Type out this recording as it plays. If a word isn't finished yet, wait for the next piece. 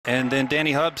And then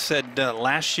Danny Hubbs said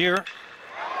last year.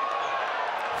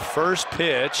 First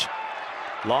pitch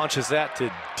launches that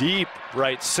to deep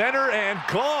right center and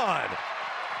gone.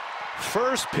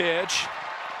 First pitch,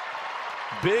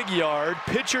 big yard,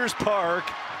 pitcher's park.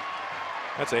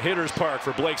 That's a hitter's park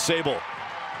for Blake Sabol.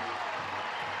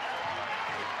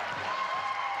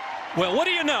 Well, what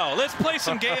do you know? Let's play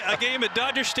a game at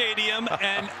Dodger Stadium,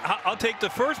 and I'll take the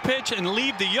first pitch and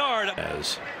leave the yard.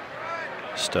 As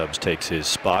Stubbs takes his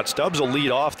spot. Stubbs will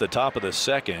lead off the top of the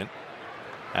second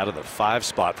out of the 5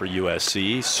 spot for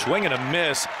USC. Swing and a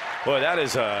miss. Boy, that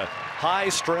is a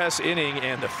high-stress inning,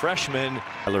 and the freshman,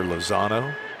 Tyler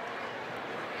Lozano.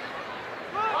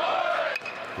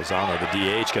 Lozano, the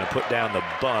DH, going to put down the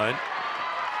bunt.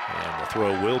 And the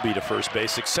throw will be to first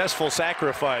base. Successful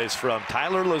sacrifice from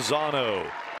Tyler Lozano.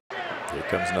 Here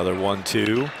comes another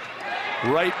 1-2.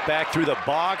 Right back through the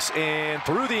box and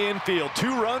through the infield.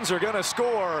 2 runs are going to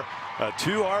score. A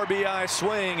 2 RBI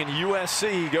swing, and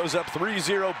USC goes up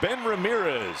 3-0. Ben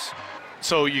Ramirez.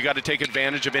 So you got to take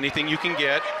advantage of anything you can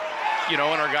get, you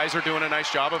know, and our guys are doing a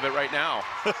nice job of it right now.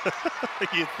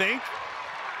 You think?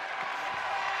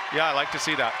 Yeah, I like to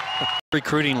see that.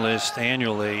 Recruiting list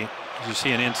annually, you see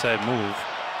an inside move.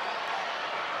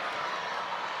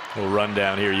 We'll run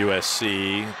down here,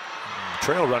 USC.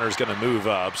 Trail runner's going to move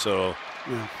up, so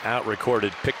out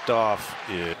recorded, picked off.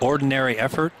 Ordinary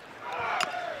effort.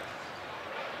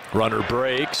 Runner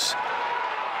breaks.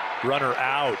 Runner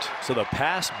out. So the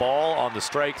pass ball on the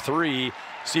strike 3.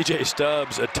 CJ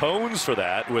Stubbs atones for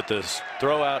that with this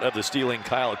throw out of the stealing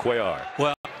Kyle Cuellar.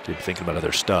 Well, keep thinking about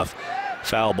other stuff.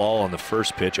 Foul ball on the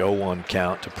first pitch, 0-1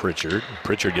 count to Pritchard.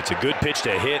 Pritchard gets a good pitch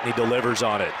to hit, and he delivers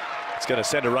on it. It's going to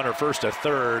send a runner first to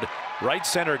third. Right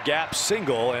center gap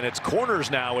single, and it's corners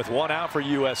now with 1 out for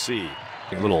USC.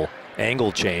 A little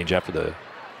angle change after the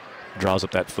draws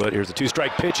up that foot. Here's the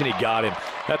 2-strike pitch, and he got him.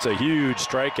 That's a huge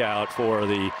strikeout for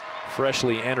the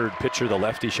freshly entered pitcher, the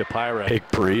lefty Shapira. Big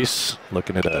Priest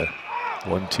looking at a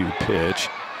 1-2 pitch.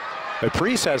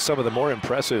 Priest has some of the more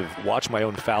impressive watch my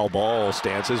own foul ball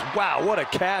stances. Wow, what a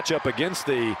catch up against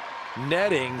the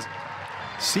netting.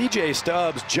 CJ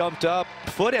Stubbs jumped up,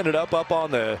 foot ended up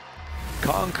on the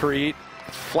concrete,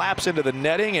 flaps into the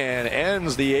netting and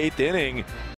ends the 8th inning.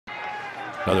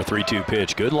 Another 3-2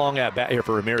 pitch. Good long at bat here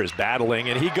for Ramirez, battling,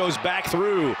 and he goes back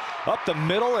through up the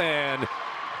middle and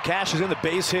cashes in the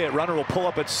base hit. Runner will pull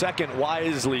up at second,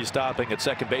 wisely stopping at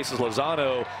second base is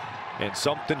Lozano. And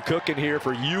something cooking here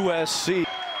for USC.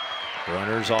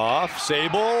 Runners off.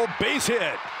 Sabol, base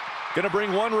hit. Gonna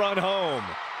bring 1 run home.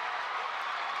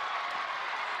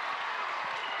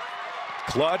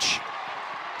 Clutch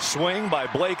swing by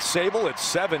Blake Sabol at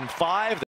 7-5.